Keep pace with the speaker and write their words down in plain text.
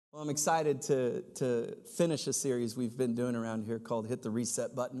Well, I'm excited to finish a series we've been doing around here called Hit the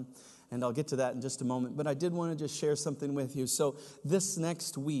Reset Button, and I'll get to that in just a moment. But I did want to just share something with you. So this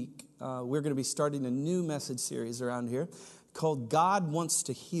next week, we're going to be starting a new message series around here called God Wants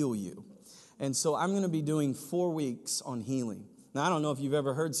to Heal You. And so I'm going to be doing 4 weeks on healing. Now, I don't know if you've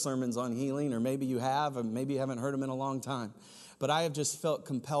ever heard sermons on healing, or maybe you have, or maybe you haven't heard them in a long time. But I have just felt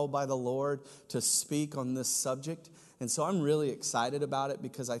compelled by the Lord to speak on this subject. And so I'm really excited about it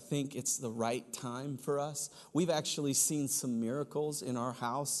because I think it's the right time for us. We've actually seen some miracles in our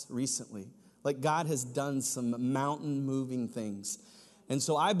house recently. Like God has done some mountain-moving things. And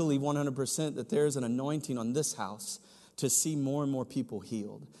so I believe 100% that there's an anointing on this house to see more and more people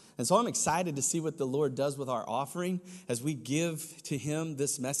healed. And so I'm excited to see what the Lord does with our offering as we give to Him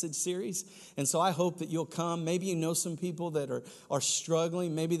this message series. And so I hope that you'll come. Maybe you know some people that are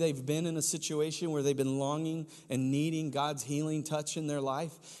struggling. Maybe they've been in a situation where they've been longing and needing God's healing touch in their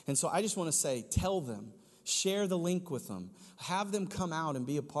life. And so I just want to say, tell them, share the link with them. Have them come out and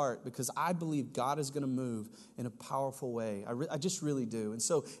be a part, because I believe God is going to move in a powerful way. I just really do. And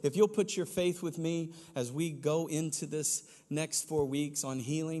so if you'll put your faith with me as we go into this next 4 weeks on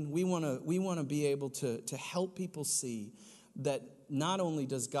healing, we want to be able to help people see that not only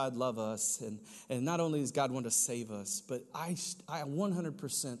does God love us and not only does God want to save us, but I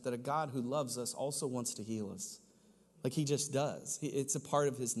 100% that a God who loves us also wants to heal us. Like He just does. It's a part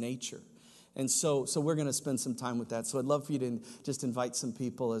of His nature. And so we're going to spend some time with that. So I'd love for you to just invite some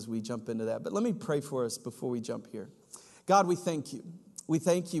people as we jump into that. But let me pray for us before we jump here. God, we thank you. We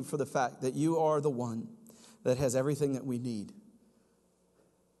thank you for the fact that you are the one that has everything that we need.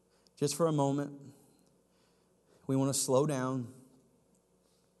 Just for a moment, we want to slow down.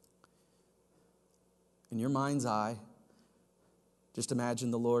 In your mind's eye, just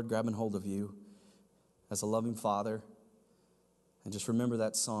imagine the Lord grabbing hold of you as a loving Father. And just remember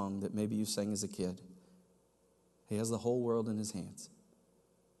that song that maybe you sang as a kid. He has the whole world in His hands.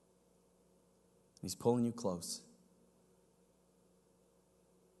 He's pulling you close.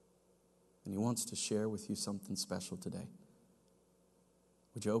 And He wants to share with you something special today.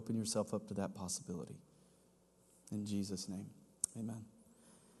 Would you open yourself up to that possibility? In Jesus' name, amen.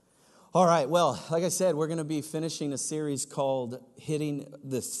 All right, well, like I said, we're going to be finishing a series called Hit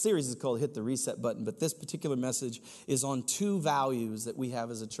the Reset Button, but this particular message is on 2 values that we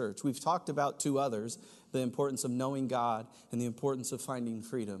have as a church. We've talked about 2 others, the importance of knowing God and the importance of finding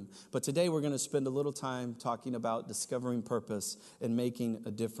freedom. But today we're going to spend a little time talking about discovering purpose and making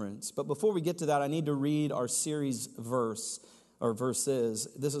a difference. But before we get to that, I need to read our series verses.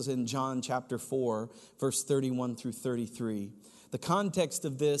 This is in John chapter 4, verse 31 through 33. The context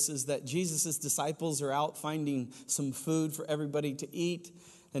of this is that Jesus' disciples are out finding some food for everybody to eat.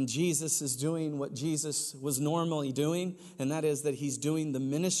 And Jesus is doing what Jesus was normally doing. And that is that He's doing the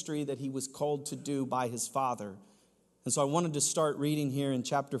ministry that He was called to do by His Father. And so I wanted to start reading here in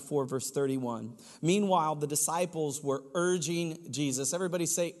chapter 4, verse 31. Meanwhile, the disciples were urging Jesus. Everybody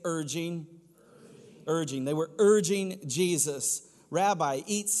say urging. Urging. They were urging Jesus. Rabbi,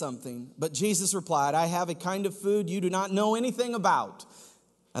 eat something. But Jesus replied, I have a kind of food you do not know anything about.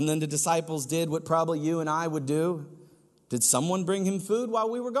 And then the disciples did what probably you and I would do. Did someone bring Him food while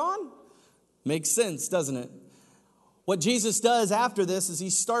we were gone? Makes sense, doesn't it? What Jesus does after this is He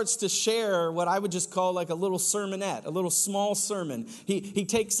starts to share what I would just call like a little sermonette, a little small sermon. He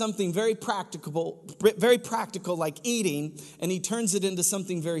takes something very practical like eating, and He turns it into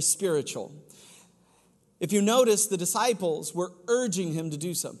something very spiritual. If you notice, the disciples were urging Him to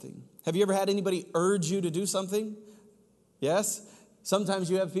do something. Have you ever had anybody urge you to do something? Yes? Sometimes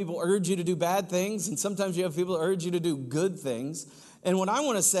you have people urge you to do bad things, and sometimes you have people urge you to do good things. And what I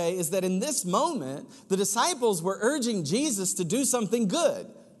want to say is that in this moment, the disciples were urging Jesus to do something good.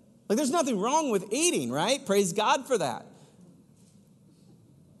 Like there's nothing wrong with eating, right? Praise God for that.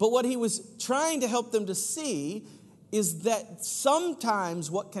 But what He was trying to help them to see is that sometimes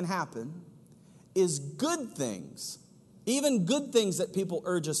what can happen is good things, even good things that people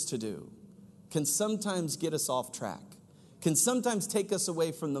urge us to do, can sometimes get us off track, can sometimes take us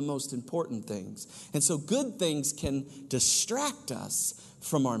away from the most important things. And so good things can distract us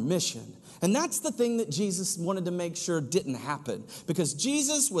from our mission. And that's the thing that Jesus wanted to make sure didn't happen, because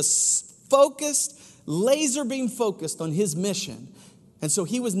Jesus was focused, laser beam focused on His mission. And so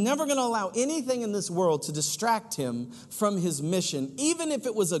He was never going to allow anything in this world to distract Him from His mission, even if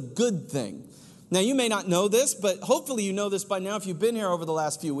it was a good thing. Now, you may not know this, but hopefully you know this by now if you've been here over the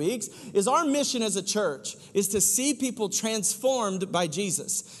last few weeks, is our mission as a church is to see people transformed by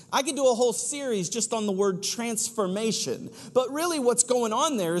Jesus. I could do a whole series just on the word transformation, but really what's going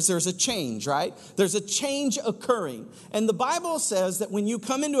on there is there's a change, right? There's a change occurring. And the Bible says that when you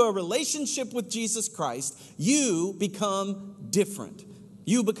come into a relationship with Jesus Christ, you become different.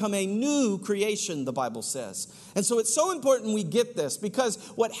 You become a new creation, the Bible says. And so it's so important we get this, because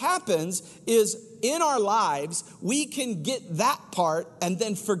what happens is in our lives, we can get that part and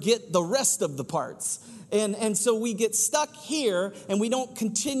then forget the rest of the parts. And so we get stuck here and we don't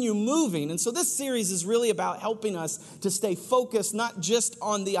continue moving. And so this series is really about helping us to stay focused, not just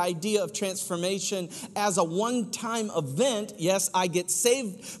on the idea of transformation as a one-time event. Yes, I get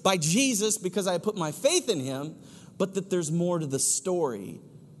saved by Jesus because I put my faith in him, but that there's more to the story.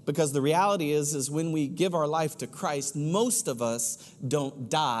 Because the reality is when we give our life to Christ, most of us don't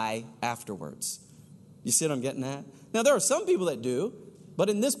die afterwards. You see what I'm getting at? Now, there are some people that do, but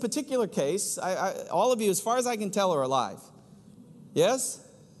in this particular case, all of you, as far as I can tell, are alive. Yes?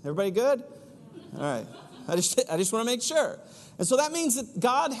 Everybody good? All right. I just want to make sure. And so that means that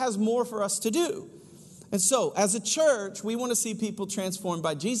God has more for us to do. And so, as a church, we want to see people transformed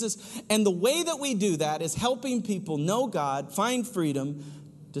by Jesus. And the way that we do that is helping people know God, find freedom,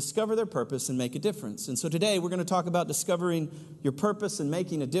 discover their purpose, and make a difference. And so today, we're going to talk about discovering your purpose and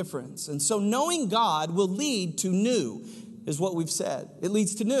making a difference. And so knowing God will lead to new, is what we've said. It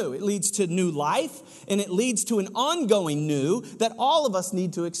leads to new. It leads to new life, and it leads to an ongoing new that all of us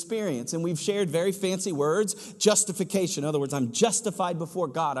need to experience. And we've shared very fancy words, justification. In other words, I'm justified before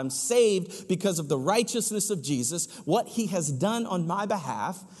God. I'm saved because of the righteousness of Jesus, what he has done on my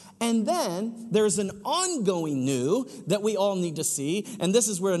behalf. And then there's an ongoing new that we all need to see. And this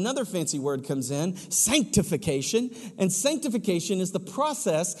is where another fancy word comes in, sanctification. And sanctification is the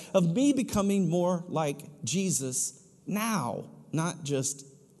process of me becoming more like Jesus now, not just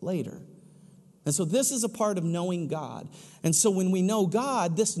later. And so this is a part of knowing God. And so when we know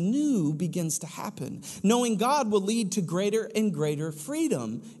God, this new begins to happen. Knowing God will lead to greater and greater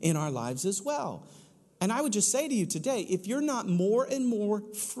freedom in our lives as well. And I would just say to you today, if you're not more and more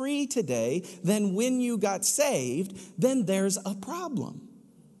free today than when you got saved, then there's a problem.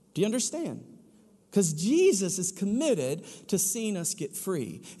 Do you understand? Because Jesus is committed to seeing us get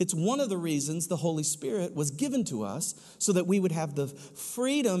free. It's one of the reasons the Holy Spirit was given to us so that we would have the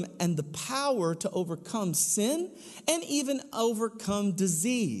freedom and the power to overcome sin and even overcome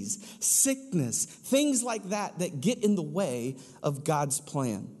disease, sickness, things like that that get in the way of God's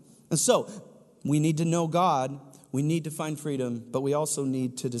plan. And so we need to know God. We need to find freedom, but we also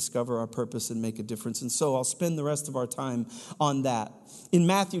need to discover our purpose and make a difference. And so I'll spend the rest of our time on that. In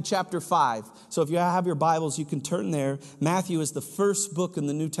Matthew chapter 5, so if you have your Bibles, you can turn there. Matthew is the first book in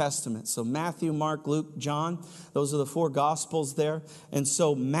the New Testament. So Matthew, Mark, Luke, John, those are the four Gospels there. And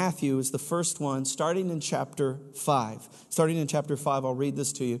so Matthew is the first one, starting in chapter 5. Starting in chapter 5, I'll read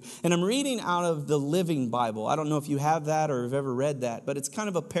this to you. And I'm reading out of the Living Bible. I don't know if you have that or have ever read that, but it's kind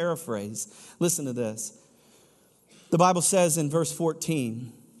of a paraphrase. Listen to this. The Bible says in verse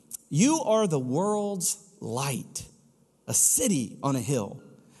 14, "You are the world's light, a city on a hill,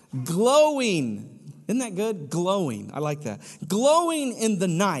 glowing." Isn't that good? Glowing. I like that. Glowing in the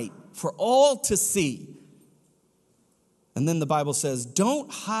night for all to see. And then the Bible says,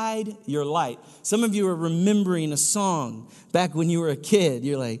 "Don't hide your light." Some of you are remembering a song back when you were a kid.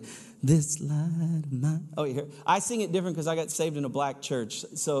 You're like, "This light of mine." Oh, you hear? I sing it different because I got saved in a black church.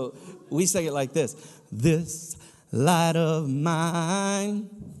 So we sing it like this. "This light of mine,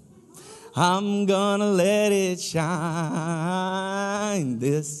 I'm gonna let it shine.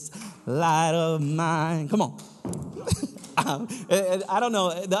 This light of mine." Come on. I don't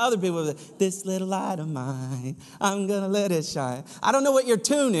know. The other people, "This little light of mine, I'm gonna let it shine." I don't know what your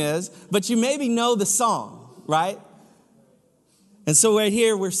tune is, but you maybe know the song, right? And so right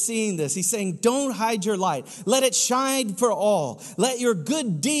here, we're seeing this. He's saying, don't hide your light. Let it shine for all. Let your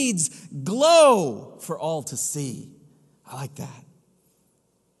good deeds glow for all to see. I like that.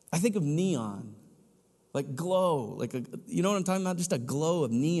 I think of neon, like glow, you know what I'm talking about? Just a glow of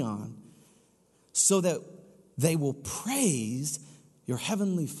neon, so that they will praise your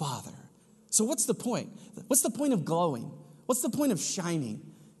heavenly Father. So what's the point? What's the point of glowing? What's the point of shining?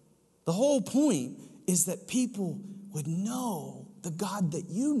 The whole point is that people would know the God that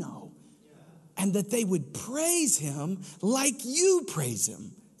you know, and that they would praise him like you praise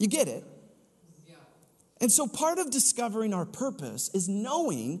him. You get it? Yeah. And so part of discovering our purpose is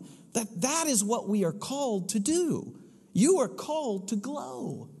knowing that that is what we are called to do. You are called to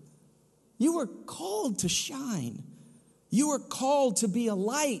glow. You are called to shine. You are called to be a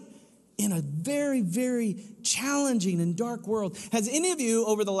light in a very, very challenging and dark world. Has any of you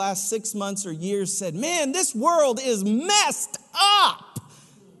over the last 6 months or years said, man, this world is messed up?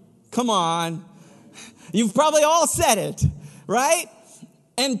 Come on. You've probably all said it, right?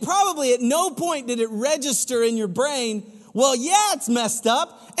 And probably at no point did it register in your brain, well, yeah, it's messed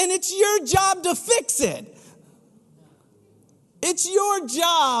up, and it's your job to fix it. It's your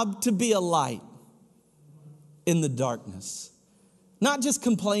job to be a light in the darkness. Not just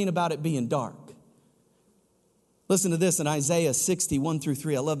complain about it being dark. Listen to this in Isaiah 60,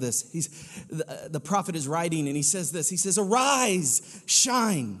 1-3. I love this. The prophet is writing and he says this. He says, arise,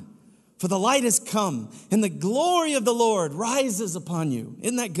 shine, for the light has come, and the glory of the Lord rises upon you.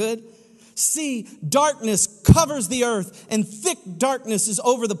 Isn't that good? See, darkness covers the earth, and thick darkness is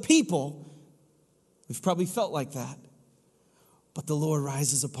over the people. We've probably felt like that. But the Lord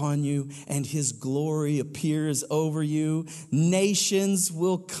rises upon you, and his glory appears over you. Nations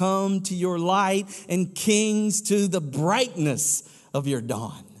will come to your light, and kings to the brightness of your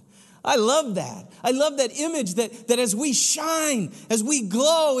dawn. I love that. I love that image that as we shine, as we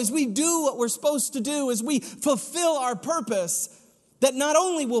glow, as we do what we're supposed to do, as we fulfill our purpose, that not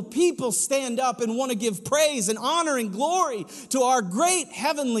only will people stand up and want to give praise and honor and glory to our great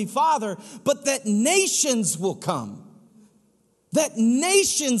heavenly Father, but that nations will come. That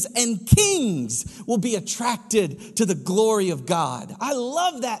nations and kings will be attracted to the glory of God. I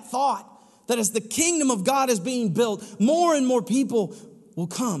love that thought, that as the kingdom of God is being built, more and more people will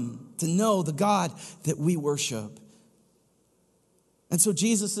come to know the God that we worship. And so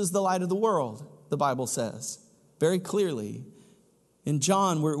Jesus is the light of the world, the Bible says, very clearly. In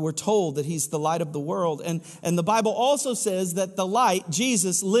John, we're told that he's the light of the world. And the Bible also says that the light,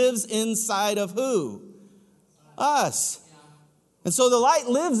 Jesus, lives inside of who? Us. And so the light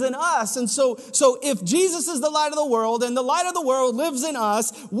lives in us. And so if Jesus is the light of the world and the light of the world lives in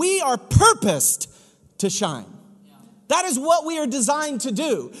us, we are purposed to shine. That is what we are designed to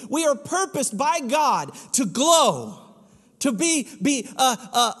do. We are purposed by God to glow, to be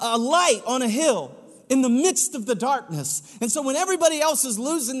a light on a hill in the midst of the darkness. And so when everybody else is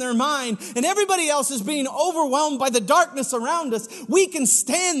losing their mind and everybody else is being overwhelmed by the darkness around us, we can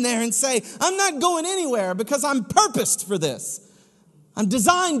stand there and say, I'm not going anywhere because I'm purposed for this. I'm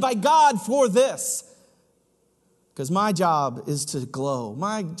designed by God for this. Because my job is to glow.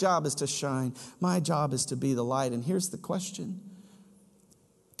 My job is to shine. My job is to be the light. And here's the question.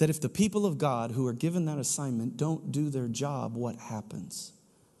 That if the people of God who are given that assignment don't do their job, what happens?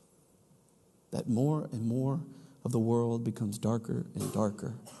 That more and more of the world becomes darker and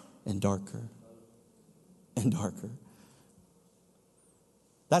darker and darker and darker.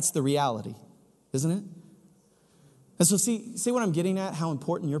 That's the reality, isn't it? And so see what I'm getting at, how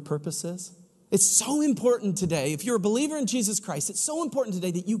important your purpose is? It's so important today. If you're a believer in Jesus Christ, it's so important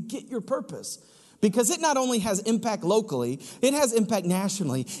today that you get your purpose. Because it not only has impact locally, it has impact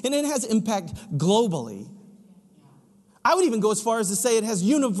nationally, and it has impact globally. I would even go as far as to say it has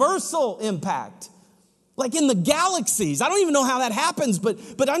universal impact. Like in the galaxies. I don't even know how that happens, but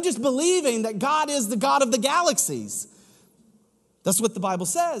I'm just believing that God is the God of the galaxies. That's what the Bible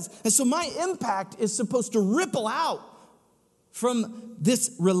says. And so my impact is supposed to ripple out from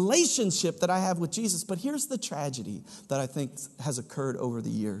this relationship that I have with Jesus. But here's the tragedy that I think has occurred over the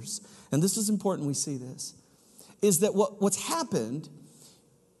years. And this is important we see this. Is that what's happened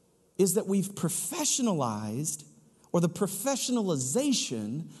is that we've professionalized or the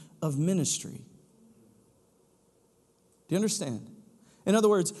professionalization of ministry. Do you understand? In other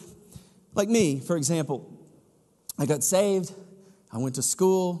words, like me, for example, I got saved. I went to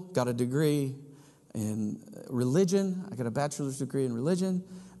school, got a degree in religion. I got a bachelor's degree in religion.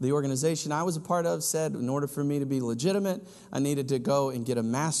 The organization I was a part of said in order for me to be legitimate, I needed to go and get a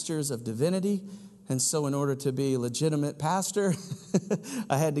master's of divinity. And so in order to be a legitimate pastor,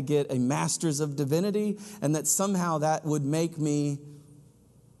 I had to get a master's of divinity, and that somehow that would make me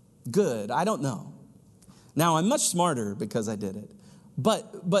good. I don't know. Now, I'm much smarter because I did it.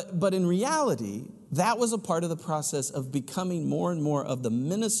 But in reality, that was a part of the process of becoming more and more of the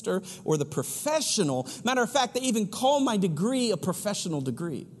minister or the professional. Matter of fact, they even call my degree a professional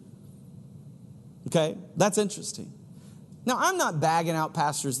degree. Okay, that's interesting. Now, I'm not bagging out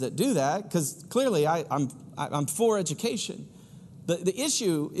pastors that do that because clearly I'm for education. The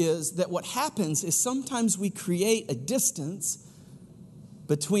issue is that what happens is sometimes we create a distance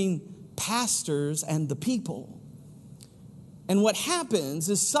between pastors and the people. And what happens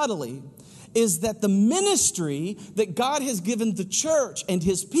is subtly is that the ministry that God has given the church and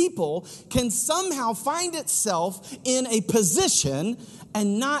his people can somehow find itself in a position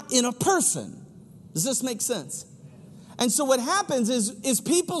and not in a person. Does this make sense? And so what happens is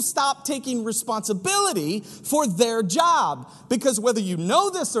people stop taking responsibility for their job. Because whether you know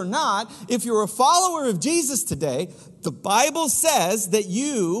this or not, if you're a follower of Jesus today, the Bible says that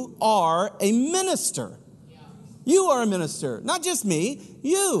you are a minister. You are a minister. Not just me,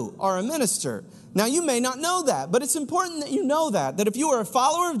 you are a minister. Now, you may not know that, but it's important that you know that if you are a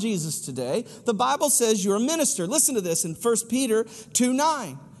follower of Jesus today, the Bible says you're a minister. Listen to this in 1 Peter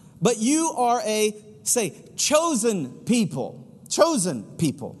 2:9. But you are say, chosen people,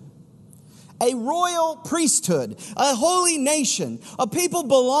 a royal priesthood, a holy nation, a people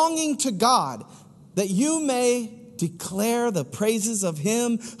belonging to God, that you may declare the praises of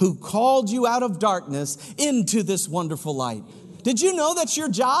him who called you out of darkness into this wonderful light. Did you know that's your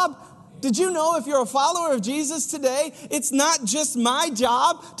job? Did you know if you're a follower of Jesus today, it's not just my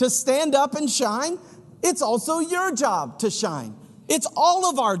job to stand up and shine, it's also your job to shine. It's all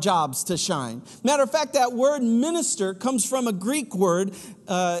of our jobs to shine. Matter of fact, that word minister comes from a Greek word,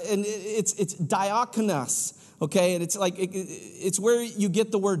 and it's diakonos. Okay, and it's where you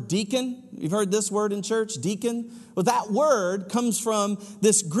get the word deacon. You've heard this word in church, deacon. Well, that word comes from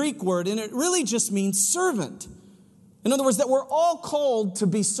this Greek word, and it really just means servant. In other words, that we're all called to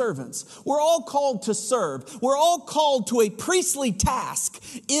be servants. We're all called to serve. We're all called to a priestly task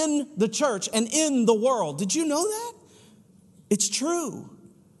in the church and in the world. Did you know that? It's true.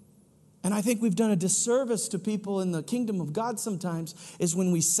 And I think we've done a disservice to people in the kingdom of God sometimes is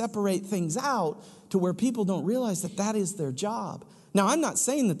when we separate things out to where people don't realize that that is their job. Now, I'm not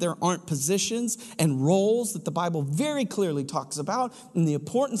saying that there aren't positions and roles that the Bible very clearly talks about and the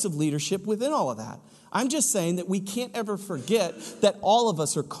importance of leadership within all of that. I'm just saying that we can't ever forget that all of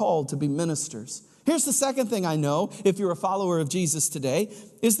us are called to be ministers. Here's the second thing I know, if you're a follower of Jesus today,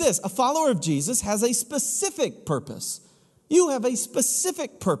 is this. A follower of Jesus has a specific purpose. You have a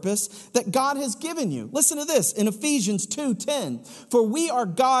specific purpose that God has given you. Listen to this in Ephesians 2:10. For we are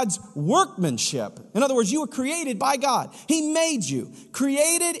God's workmanship. In other words, you were created by God. He made you.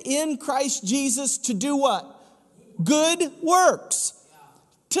 Created in Christ Jesus to do what? Good works.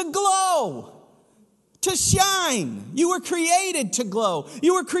 To glow. To shine. You were created to glow.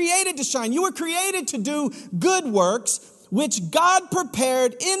 You were created to shine. You were created to do good works, which God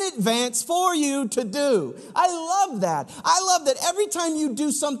prepared in advance for you to do. I love that. I love that every time you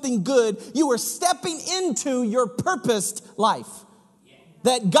do something good, you are stepping into your purposed life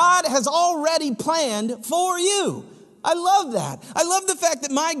that God has already planned for you. I love that. I love the fact that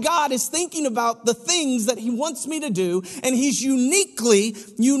my God is thinking about the things that he wants me to do, and he's uniquely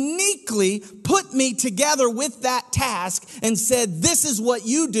put me together with that task and said, this is what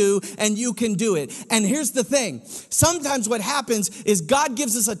you do and you can do it. And here's the thing. Sometimes what happens is God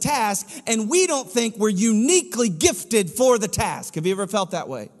gives us a task and we don't think we're uniquely gifted for the task. Have you ever felt that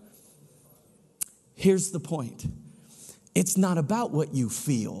way? Here's the point. It's not about what you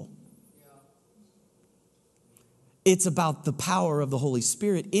feel. It's about the power of the Holy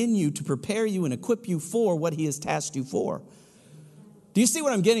Spirit in you to prepare you and equip you for what he has tasked you for. Do you see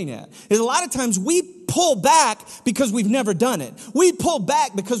what I'm getting at? Is a lot of times we pull back because we've never done it. We pull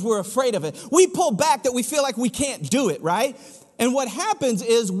back because we're afraid of it. We pull back that we feel like we can't do it, right? And what happens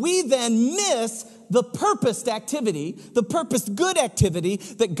is we then miss the purposed activity, the purposed good activity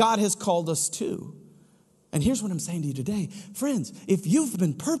that God has called us to. And here's what I'm saying to you today. Friends, if you've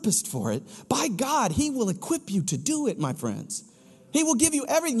been purposed for it, by God, he will equip you to do it, my friends. He will give you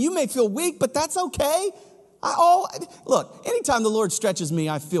everything. You may feel weak, but that's okay. Look, anytime the Lord stretches me,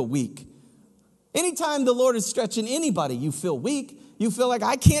 I feel weak. Anytime the Lord is stretching anybody, you feel weak. You feel like,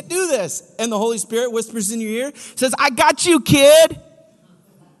 I can't do this. And the Holy Spirit whispers in your ear, says, I got you, kid.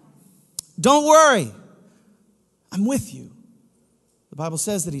 Don't worry. I'm with you. The Bible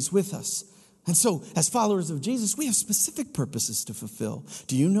says that he's with us. And so, as followers of Jesus, we have specific purposes to fulfill.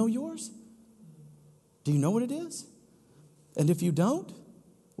 Do you know yours? Do you know what it is? And if you don't,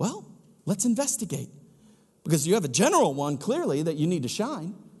 well, let's investigate. Because you have a general one, clearly, that you need to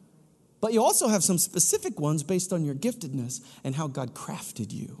shine. But you also have some specific ones based on your giftedness and how God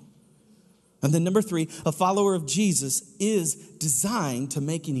crafted you. And then number 3, a follower of Jesus is designed to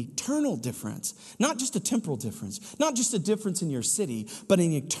make an eternal difference. Not just a temporal difference. Not just a difference in your city, but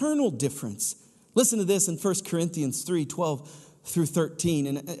an eternal difference. Listen to this in 1 Corinthians 3:12 through 13.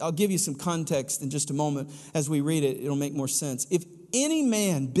 And I'll give you some context in just a moment. As we read it, it'll make more sense. If any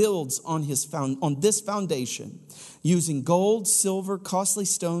man builds on this foundation using gold, silver, costly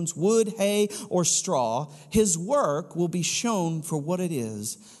stones, wood, hay, or straw, his work will be shown for what it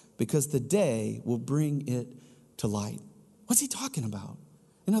is, because the day will bring it to light. What's he talking about?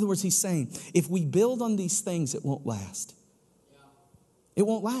 In other words, he's saying, if we build on these things, it won't last. It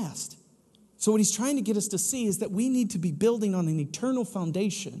won't last. So what he's trying to get us to see is that we need to be building on an eternal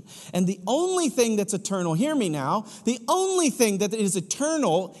foundation. And the only thing that's eternal, hear me now, the only thing that is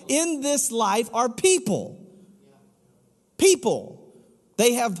eternal in this life are people. People.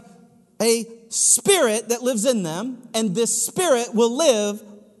 They have a spirit that lives in them, and this spirit will live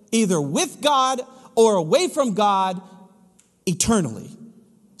either with God or away from God eternally.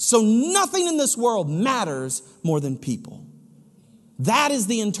 So nothing in this world matters more than people. That is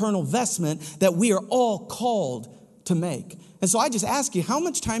the internal investment that we are all called to make. And so I just ask you, how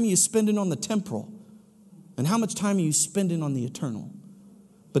much time are you spending on the temporal? And how much time are you spending on the eternal?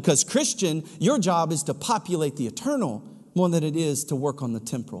 Because Christian, your job is to populate the eternal more than it is to work on the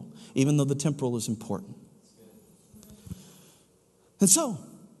temporal, even though the temporal is important. And so,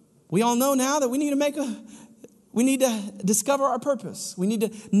 we all know now that we need to discover our purpose. We need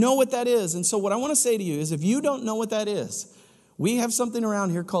to know what that is. And so what I want to say to you is, if you don't know what that is, we have something around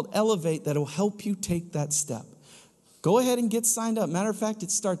here called Elevate that will help you take that step. Go ahead and get signed up. Matter of fact,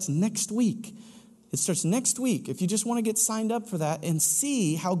 it starts next week. It starts next week. If you just want to get signed up for that and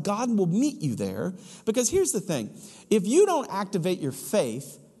see how God will meet you there. Because here's the thing. If you don't activate your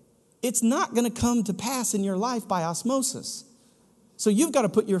faith, it's not going to come to pass in your life by osmosis. So you've got to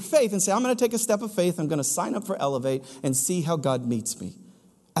put your faith and say, I'm going to take a step of faith. I'm going to sign up for Elevate and see how God meets me.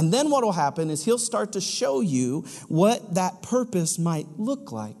 And then what will happen is he'll start to show you what that purpose might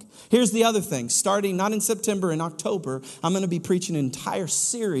look like. Here's the other thing. Starting not in September, in October, I'm going to be preaching an entire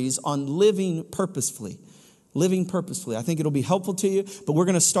series on living purposefully. Living purposefully. I think it'll be helpful to you, but we're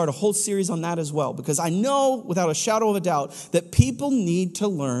going to start a whole series on that as well. Because I know without a shadow of a doubt that people need to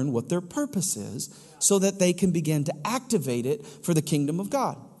learn what their purpose is so that they can begin to activate it for the kingdom of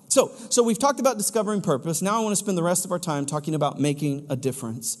God. So we've talked about discovering purpose. Now I want to spend the rest of our time talking about making a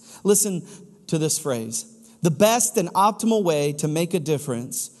difference. Listen to this phrase. The best and optimal way to make a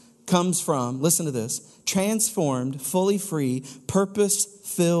difference comes from, listen to this, transformed, fully free,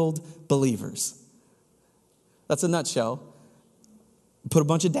 purpose-filled believers. That's a nutshell. Put a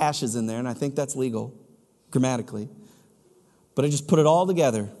bunch of dashes in there, and I think that's legal grammatically. But I just put it all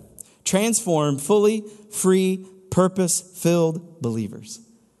together. Transformed, fully free, purpose-filled believers.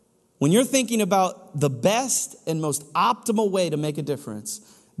 When you're thinking about the best and most optimal way to make a difference,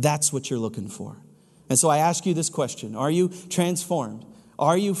 that's what you're looking for. And so I ask you this question. Are you transformed?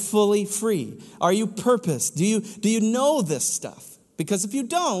 Are you fully free? Are you purposed? Do you know this stuff? Because if you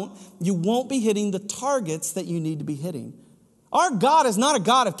don't, you won't be hitting the targets that you need to be hitting. Our God is not a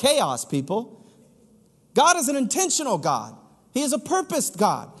God of chaos, people. God is an intentional God. He is a purposed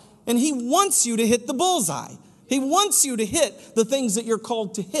God. And he wants you to hit the bullseye. He wants you to hit the things that you're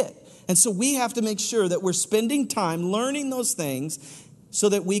called to hit. And so we have to make sure that we're spending time learning those things so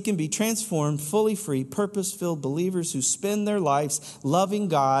that we can be transformed, fully free, purpose-filled believers who spend their lives loving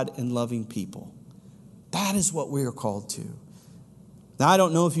God and loving people. That is what we are called to. Now, I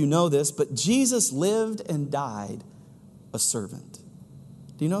don't know if you know this, but Jesus lived and died a servant.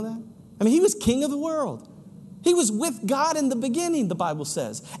 Do you know that? I mean, he was king of the world. He was with God in the beginning, the Bible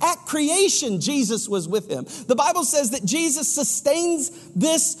says. At creation, Jesus was with him. The Bible says that Jesus sustains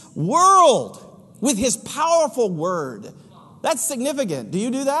this world with his powerful word. That's significant. Do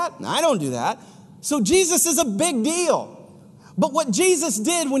you do that? I don't do that. So Jesus is a big deal. But what Jesus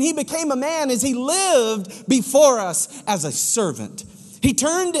did when he became a man is he lived before us as a servant. He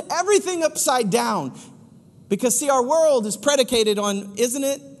turned everything upside down. Because, see, our world is predicated on, isn't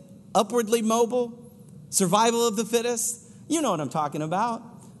it, upwardly mobile? Survival of the fittest. You know what I'm talking about.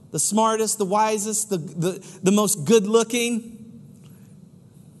 The smartest, the wisest, the most good looking.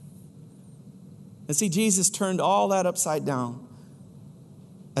 And see, Jesus turned all that upside down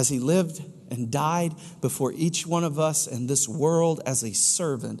as he lived and died before each one of us in this world as a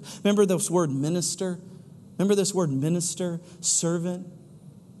servant. Remember this word minister? Remember this word minister? Servant,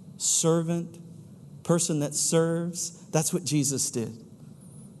 person that serves. That's what Jesus did.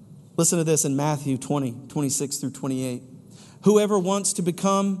 Listen to this in Matthew 20, 26 through 28. Whoever wants to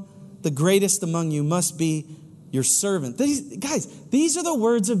become the greatest among you must be your servant. These are the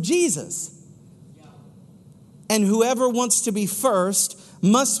words of Jesus. And whoever wants to be first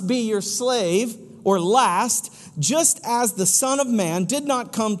must be your slave or last, just as the Son of Man did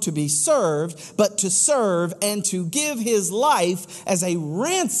not come to be served, but to serve and to give his life as a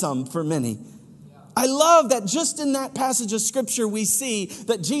ransom for many. I love that just in that passage of scripture we see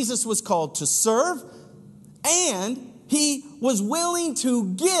that Jesus was called to serve and he was willing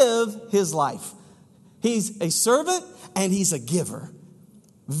to give his life. He's a servant and he's a giver.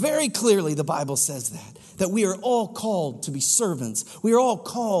 Very clearly the Bible says that we are all called to be servants. We are all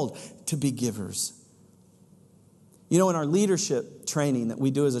called to be givers. You know, in our leadership training that we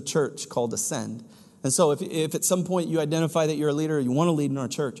do as a church called Ascend, and so if at some point you identify that you're a leader or you want to lead in our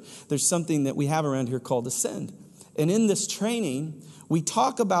church, there's something that we have around here called Ascend. And in this training, we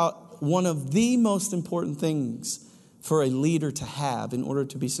talk about one of the most important things for a leader to have in order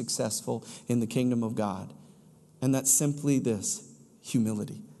to be successful in the kingdom of God. And that's simply this: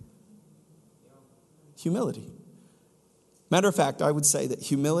 humility. Humility. Matter of fact, I would say that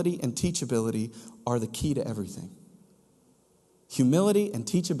humility and teachability are the key to everything. Humility and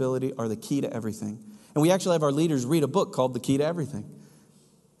teachability are the key to everything. And we actually have our leaders read a book called The Key to Everything.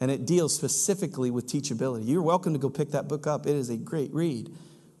 And it deals specifically with teachability. You're welcome to go pick that book up. It is a great read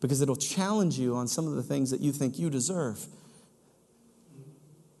because it'll challenge you on some of the things that you think you deserve.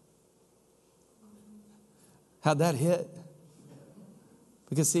 How'd that hit?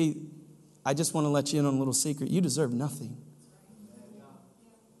 Because see, I just want to let you in on a little secret. You deserve nothing.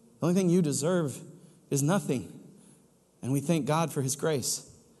 The only thing you deserve is nothing. And we thank God for His grace.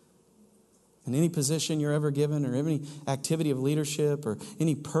 And any position you're ever given or any activity of leadership or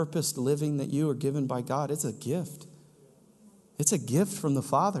any purposed living that you are given by God, it's a gift. It's a gift from the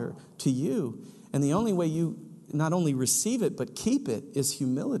Father to you. And the only way you not only receive it but keep it is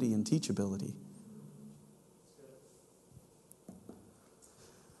humility and teachability.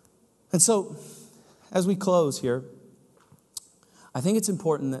 And so, as we close here, I think it's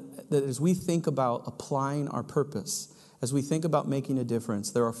important that as we think about applying our purpose, as we think about making a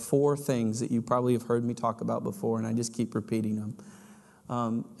difference, there are 4 things that you probably have heard me talk about before, and I just keep repeating them.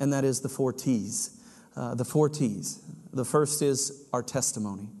 And that is the 4 T's. The 4 T's. The first is our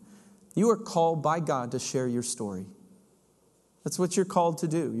testimony. You are called by God to share your story. That's what you're called to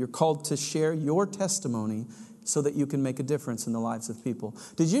do. You're called to share your testimony so that you can make a difference in the lives of people.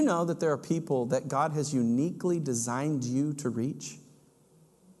 Did you know that there are people that God has uniquely designed you to reach?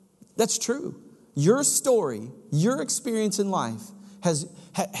 That's true. Your story, your experience in life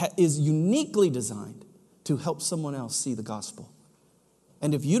is uniquely designed to help someone else see the gospel.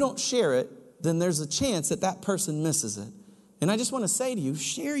 And if you don't share it, then there's a chance that that person misses it. And I just want to say to you,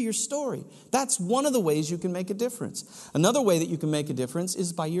 share your story. That's one of the ways you can make a difference. Another way that you can make a difference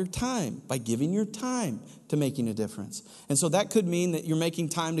is by your time, by giving your time to making a difference. And so that could mean that you're making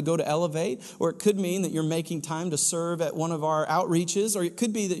time to go to Elevate, or it could mean that you're making time to serve at one of our outreaches, or it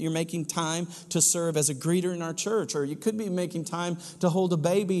could be that you're making time to serve as a greeter in our church, or you could be making time to hold a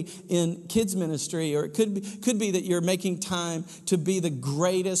baby in kids ministry, or it could be that you're making time to be the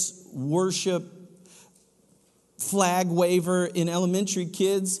greatest worship flag waver in elementary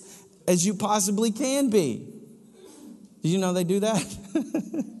kids as you possibly can be. Did you know they do that?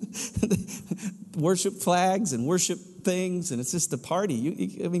 Worship flags and worship things, and it's just a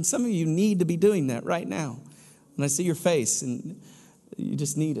party. I mean, some of you need to be doing that right now. And I see your face, and you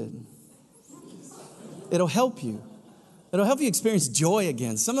just need it. It'll help you. It'll help you experience joy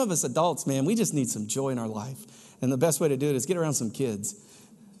again. Some of us adults, man, we just need some joy in our life. And the best way to do it is get around some kids.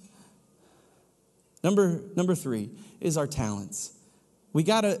 Number 3 is our talents. We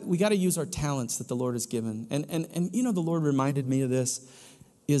gotta use our talents that the Lord has given. And you know, the Lord reminded me of this,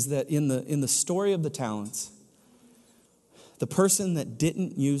 is that in the story of the talents, the person that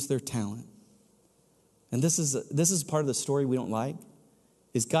didn't use their talent, and this is part of the story we don't like,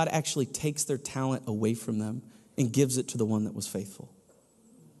 is God actually takes their talent away from them and gives it to the one that was faithful.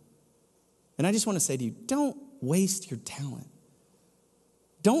 And I just want to say to you, don't waste your talent.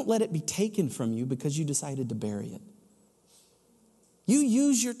 Don't let it be taken from you because you decided to bury it. You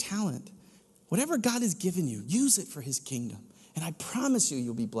use your talent. Whatever God has given you, use it for His kingdom. And I promise you,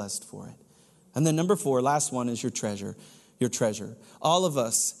 you'll be blessed for it. And then number 4, last one, is your treasure. Your treasure. All of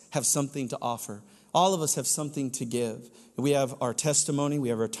us have something to offer. All of us have something to give. We have our testimony, we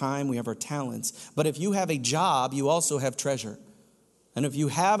have our time, we have our talents. But if you have a job, you also have treasure. And if you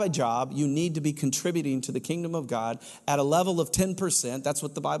have a job, you need to be contributing to the kingdom of God at a level of 10%. That's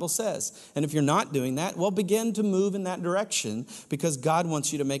what the Bible says. And if you're not doing that, well, begin to move in that direction, because God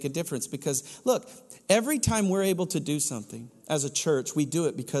wants you to make a difference. Because look, every time we're able to do something as a church, we do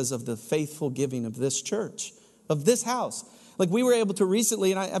it because of the faithful giving of this church, of this house. Like we were able to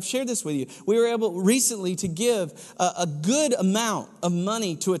recently, and I've shared this with you, we were able recently to give a good amount of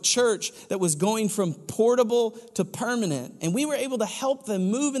money to a church that was going from portable to permanent. And we were able to help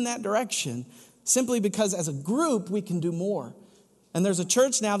them move in that direction simply because as a group, we can do more. And there's a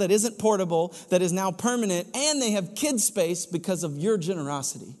church now that isn't portable, that is now permanent, and they have kids space because of your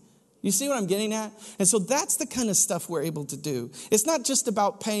generosity. You see what I'm getting at? And so that's the kind of stuff we're able to do. It's not just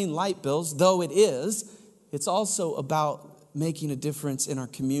about paying light bills, though it is. It's also about making a difference in our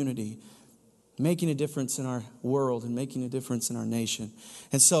community. making a difference in our world and making a difference in our nation.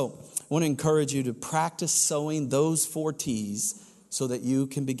 And so I want to encourage you to practice sowing those 4 T's so that you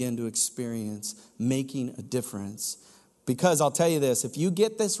can begin to experience making a difference. Because I'll tell you this, if you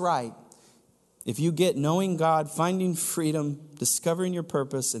get this right, if you get knowing God, finding freedom, discovering your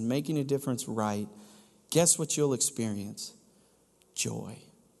purpose, and making a difference right, guess what you'll experience? Joy.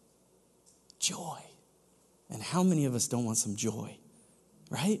 Joy. And how many of us don't want some joy?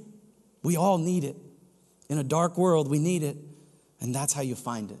 Right? We all need it. In a dark world, we need it. And that's how you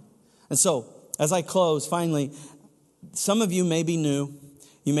find it. And so, as I close, finally, some of you may be new,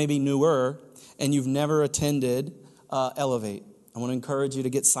 you may be newer, and you've never attended Elevate. I want to encourage you to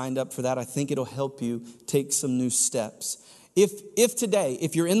get signed up for that. I think it'll help you take some new steps. If today,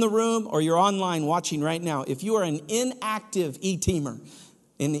 if you're in the room or you're online watching right now, if you are an inactive e-teamer,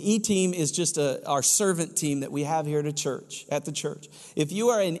 and the E-team is just our servant team that we have here at the church. If you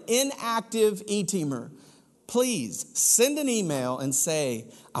are an inactive E-teamer, please send an email and say,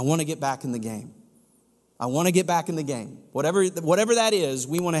 I want to get back in the game. I want to get back in the game. Whatever that is,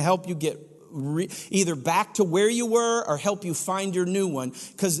 we want to help you get either back to where you were or help you find your new one.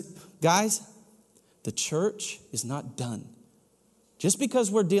 Because, guys, the church is not done. Just because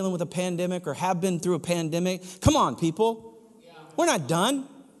we're dealing with a pandemic or have been through a pandemic, come on, people. We're not done.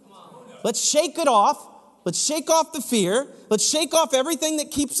 Let's shake it off. Let's shake off the fear. Let's shake off everything that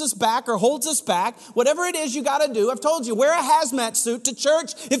keeps us back or holds us back. Whatever it is you got to do. I've told you, wear a hazmat suit to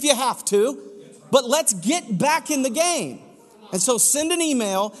church if you have to. But let's get back in the game. And so send an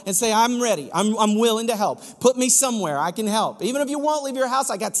email and say, I'm ready. I'm willing to help. Put me somewhere. I can help. Even if you won't leave your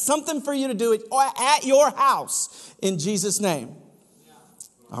house, I got something for you to do at your house in Jesus' name.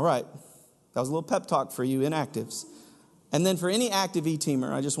 All right. That was a little pep talk for you inactives. And then for any active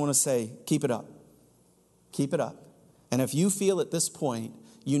E-teamer, I just want to say, keep it up. Keep it up. And if you feel at this point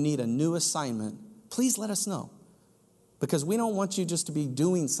you need a new assignment, please let us know. Because we don't want you just to be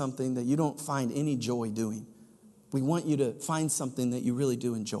doing something that you don't find any joy doing. We want you to find something that you really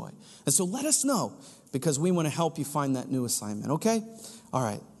do enjoy. And so let us know, because we want to help you find that new assignment, okay? All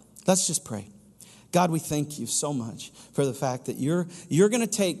right, let's just pray. God, we thank you so much for the fact that you're going to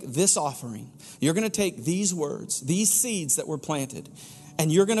take this offering. You're going to take these words, these seeds that were planted, and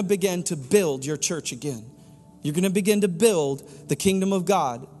you're going to begin to build your church again. You're going to begin to build the kingdom of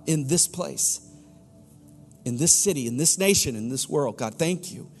God in this place, in this city, in this nation, in this world. God,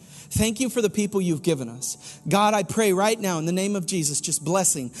 thank you. Thank you for the people you've given us. God, I pray right now in the name of Jesus, just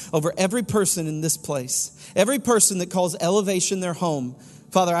blessing over every person in this place, every person that calls Elevation their home.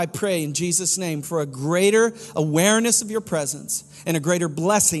 Father, I pray in Jesus' name for a greater awareness of your presence and a greater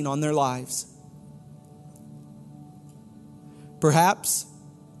blessing on their lives. Perhaps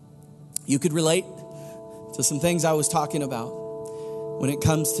you could relate to some things I was talking about when it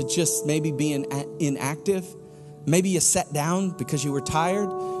comes to just maybe being inactive. Maybe you sat down because you were tired.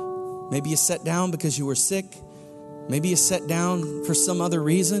 Maybe you sat down because you were sick. Maybe you sat down for some other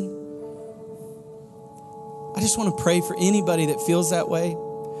reason. I just want to pray for anybody that feels that way.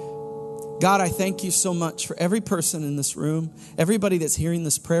 God, I thank you so much for every person in this room, everybody that's hearing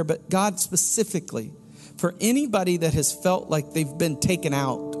this prayer, but God, specifically for anybody that has felt like they've been taken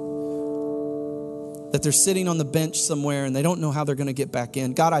out, that they're sitting on the bench somewhere and they don't know how they're going to get back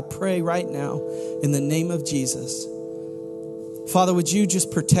in. God, I pray right now in the name of Jesus. Father, would you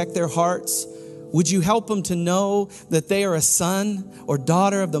just protect their hearts? Would you help them to know that they are a son or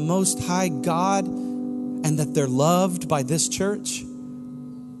daughter of the Most High God and that they're loved by this church?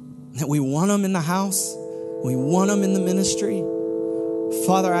 That we want them in the house. We want them in the ministry.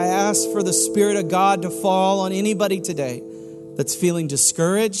 Father, I ask for the Spirit of God to fall on anybody today that's feeling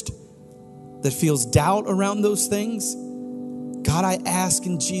discouraged, that feels doubt around those things. God, I ask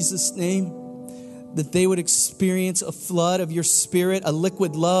in Jesus' name that they would experience a flood of your Spirit, a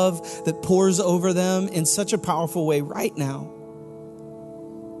liquid love that pours over them in such a powerful way right now.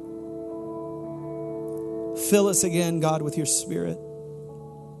 Fill us again, God, with your Spirit.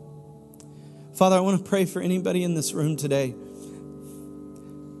 Father, I want to pray for anybody in this room today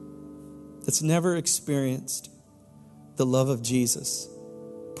that's never experienced the love of Jesus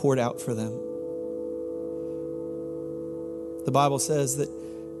poured out for them. The Bible says that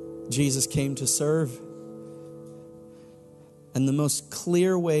Jesus came to serve. And the most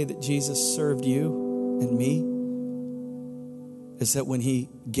clear way that Jesus served you and me is that when he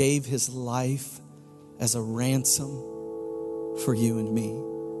gave his life as a ransom for you and me.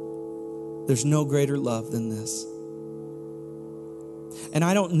 There's no greater love than this. And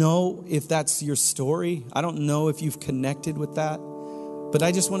I don't know if that's your story. I don't know if you've connected with that. But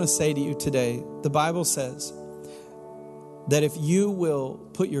I just want to say to you today, the Bible says that if you will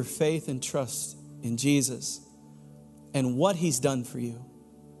put your faith and trust in Jesus and what he's done for you,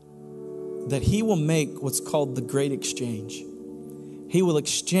 that he will make what's called the great exchange. He will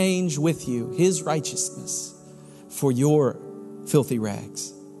exchange with you his righteousness for your filthy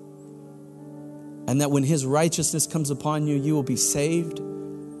rags. And that when his righteousness comes upon you, you will be saved.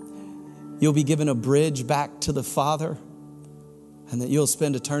 You'll be given a bridge back to the Father, and that you'll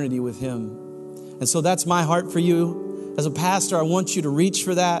spend eternity with him. And so that's my heart for you. As a pastor, I want you to reach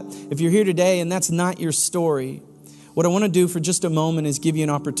for that. If you're here today and that's not your story, what I want to do for just a moment is give you an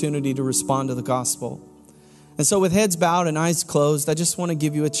opportunity to respond to the gospel. And so with heads bowed and eyes closed, I just want to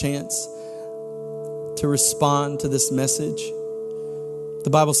give you a chance to respond to this message. The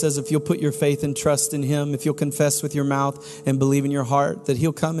Bible says if you'll put your faith and trust in him, if you'll confess with your mouth and believe in your heart, that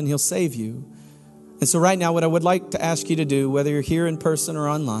he'll come and he'll save you. And so right now, what I would like to ask you to do, whether you're here in person or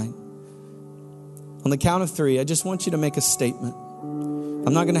online, on the count of 3, I just want you to make a statement.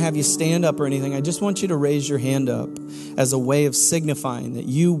 I'm not going to have you stand up or anything. I just want you to raise your hand up as a way of signifying that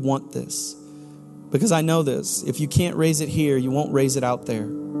you want this. Because I know this. If you can't raise it here, you won't raise it out there.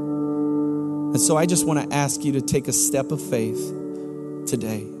 And so I just want to ask you to take a step of faith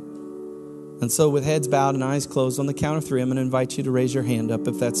today. And so with heads bowed and eyes closed, on the count of 3, I'm going to invite you to raise your hand up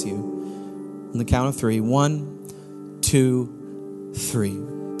if that's you. On the count of 3. 1, 2, 3.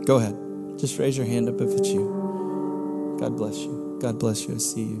 Go ahead. Just raise your hand up if it's you. God bless you. God bless you. I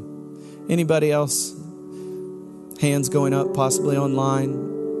see you. Anybody else? Hands going up, possibly online.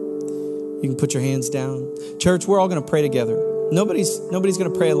 You can put your hands down. Church, we're all going to pray together. Nobody's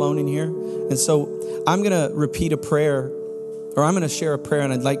going to pray alone in here. And so I'm going to repeat a prayer, or I'm going to share a prayer,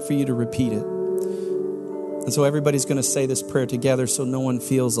 and I'd like for you to repeat it. And so everybody's going to say this prayer together so no one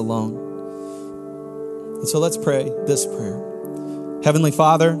feels alone. And so let's pray this prayer. Heavenly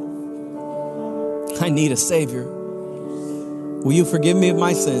Father, I need a Savior. Will you forgive me of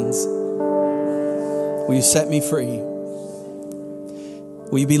my sins? Will you set me free?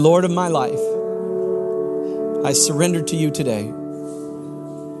 Will you be Lord of my life? I surrender to you today.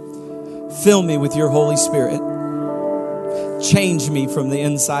 Fill me with your Holy Spirit. Change me from the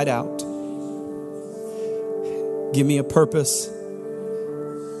inside out. Give me a purpose.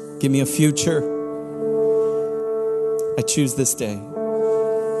 Give me a future. I choose this day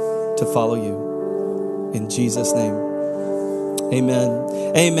to follow you. In Jesus' name.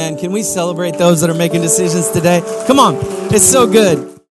 Amen. Amen. Can we celebrate those that are making decisions today? Come on. It's so good.